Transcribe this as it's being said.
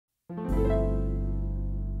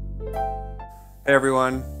Hey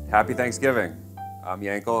everyone, happy Thanksgiving. I'm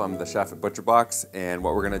Yankel, I'm the chef at ButcherBox, and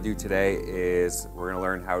what we're gonna do today is we're gonna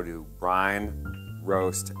learn how to brine,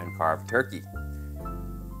 roast, and carve turkey.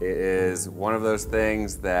 It is one of those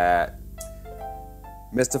things that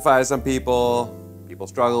mystifies some people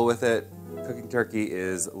struggle with it. Cooking turkey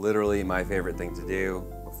is literally my favorite thing to do.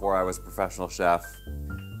 Before I was a professional chef,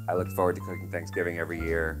 I looked forward to cooking Thanksgiving every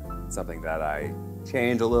year. It's something that I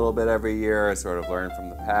change a little bit every year. I sort of learn from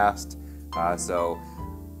the past. So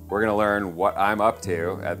we're gonna learn what I'm up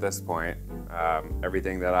to at this point.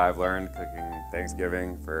 Everything that I've learned cooking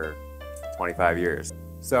Thanksgiving for 25 years.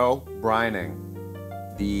 So, brining.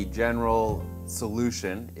 The general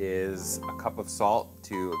solution is a cup of salt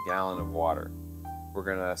to a gallon of water. We're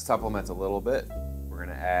gonna supplement a little bit. We're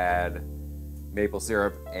gonna add maple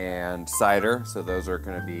syrup and cider. So those are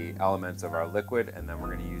gonna be elements of our liquid, and then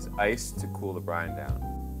we're gonna use ice to cool the brine down.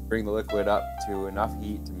 Bring the liquid up to enough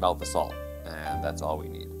heat to melt the salt, and that's all we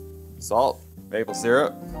need. Salt, maple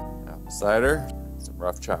syrup, apple cider, some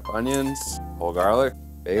rough chopped onions, whole garlic,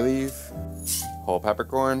 bay leaf, whole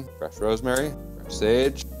peppercorn, fresh rosemary, fresh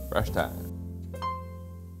sage, fresh thyme.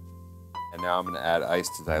 And now I'm gonna add ice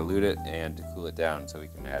to dilute it and to cool it down so we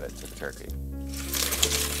can add it to the turkey.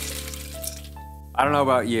 I don't know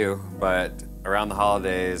about you, but around the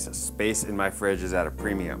holidays, space in my fridge is at a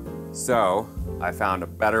premium. So I found a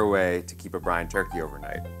better way to keep a brine turkey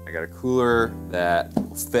overnight. I got a cooler that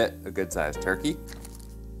will fit a good sized turkey.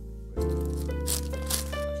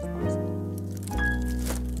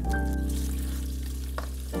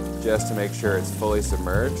 Just to make sure it's fully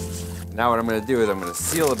submerged. Now what I'm gonna do is I'm gonna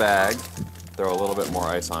seal the bag, throw a little bit more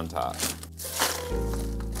ice on top.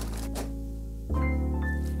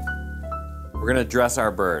 We're gonna dress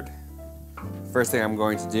our bird. First thing I'm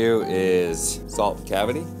going to do is salt the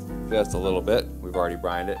cavity, just a little bit. We've already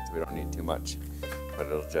brined it, so we don't need too much, but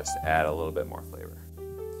it'll just add a little bit more flavor.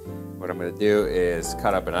 What I'm gonna do is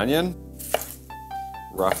cut up an onion,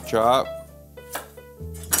 rough chop.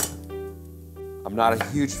 I'm not a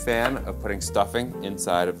huge fan of putting stuffing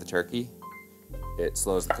inside of the turkey. It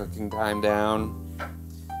slows the cooking time down.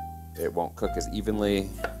 It won't cook as evenly.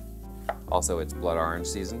 Also, it's blood orange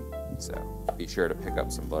season, so be sure to pick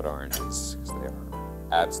up some blood oranges because they are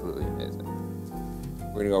absolutely amazing.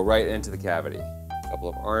 We're gonna go right into the cavity. A couple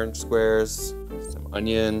of orange squares, some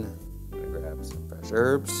onion. I'm gonna grab some fresh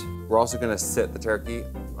herbs. We're also gonna sit the turkey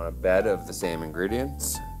on a bed of the same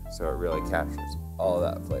ingredients so it really captures all of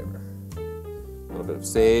that flavor. A little bit of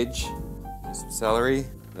sage, some celery.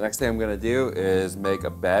 The next thing I'm gonna do is make a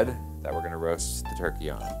bed that we're gonna roast the turkey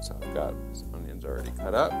on. So I've got some onions already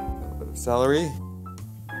cut up, a little bit of celery.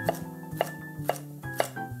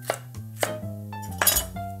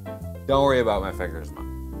 Don't worry about my fingers, Mom.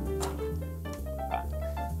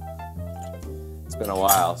 It's been a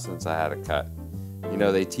while since I had a cut. You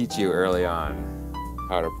know, they teach you early on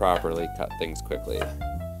how to properly cut things quickly,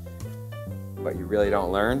 but you really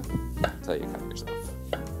don't learn until you cut yourself.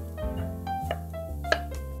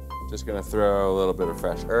 Just gonna throw a little bit of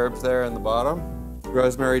fresh herbs there in the bottom.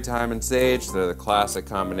 Rosemary, thyme, and sage, they're the classic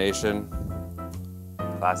combination.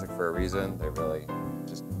 Classic for a reason. They really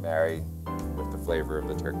just marry with the flavor of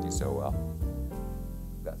the turkey so well.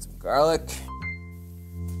 Got some garlic.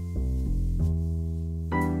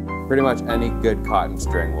 Pretty much any good cotton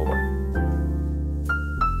string will work.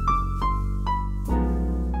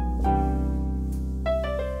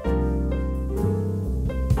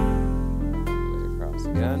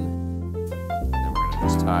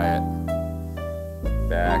 Tie it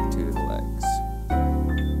back to the legs.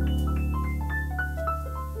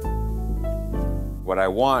 What I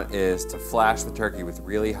want is to flash the turkey with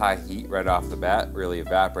really high heat right off the bat, really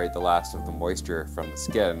evaporate the last of the moisture from the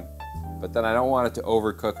skin, but then I don't want it to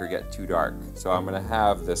overcook or get too dark. So I'm gonna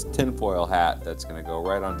have this tinfoil hat that's gonna go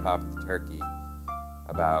right on top of the turkey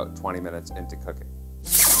about 20 minutes into cooking.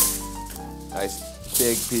 Nice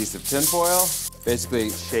big piece of tinfoil.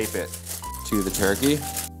 Basically shape it to the turkey,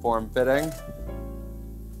 form fitting.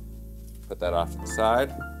 Put that off to the side.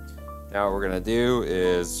 Now what we're gonna do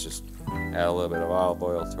is just add a little bit of olive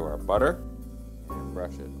oil to our butter and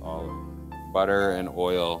brush it all over. Butter and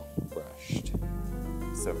oil brushed.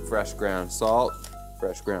 Some fresh ground salt,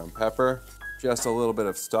 fresh ground pepper, just a little bit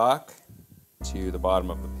of stock to the bottom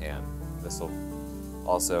of the pan. This will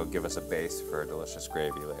also give us a base for a delicious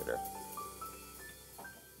gravy later.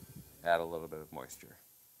 Add a little bit of moisture.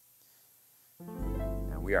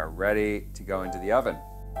 And we are ready to go into the oven.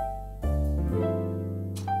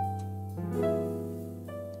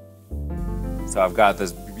 So I've got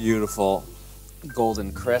this beautiful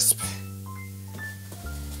golden crisp.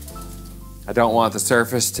 I don't want the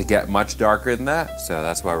surface to get much darker than that, so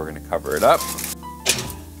that's why we're gonna cover it up.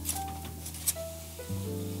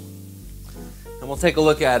 we'll take a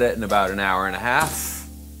look at it in about an hour and a half,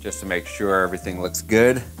 just to make sure everything looks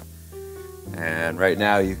good. And right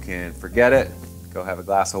now you can forget it, go have a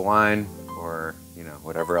glass of wine, or you know,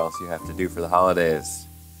 whatever else you have to do for the holidays.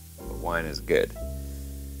 But wine is good.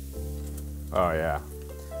 Oh yeah.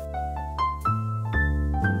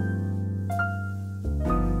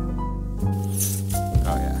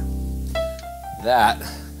 Oh yeah. That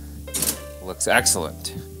looks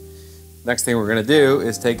excellent. Next thing we're gonna do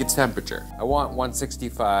is take its temperature. I want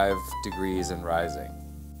 165 degrees and rising.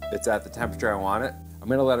 It's at the temperature I want it. I'm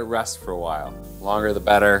gonna let it rest for a while. Longer the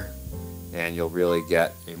better, and you'll really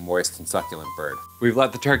get a moist and succulent bird. We've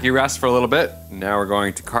let the turkey rest for a little bit. Now we're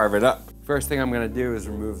going to carve it up. First thing I'm gonna do is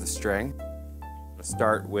remove the string. I'm gonna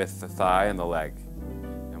start with the thigh and the leg.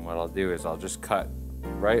 And what I'll do is I'll just cut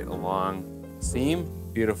right along the seam.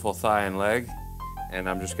 Beautiful thigh and leg. And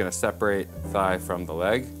I'm just gonna separate thigh from the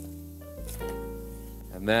leg.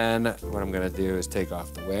 And then what I'm gonna do is take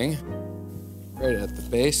off the wing, right at the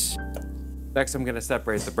base. Next, I'm gonna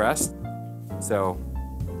separate the breast. So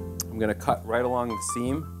I'm gonna cut right along the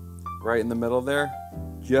seam, right in the middle there,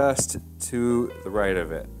 just to the right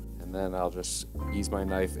of it. And then I'll just ease my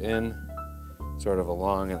knife in, sort of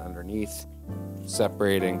along and underneath,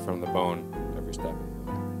 separating from the bone every step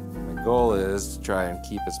of the way. My goal is to try and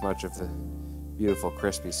keep as much of the beautiful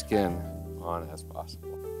crispy skin on as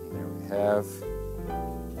possible. And there we have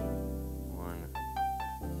one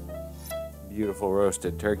beautiful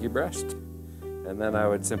roasted turkey breast. And then I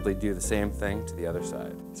would simply do the same thing to the other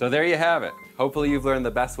side. So there you have it. Hopefully you've learned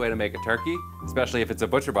the best way to make a turkey, especially if it's a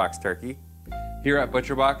ButcherBox turkey. Here at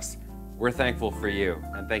ButcherBox, we're thankful for you,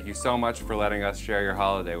 and thank you so much for letting us share your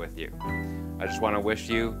holiday with you. I just want to wish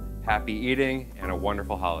you happy eating and a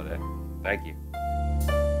wonderful holiday. Thank you.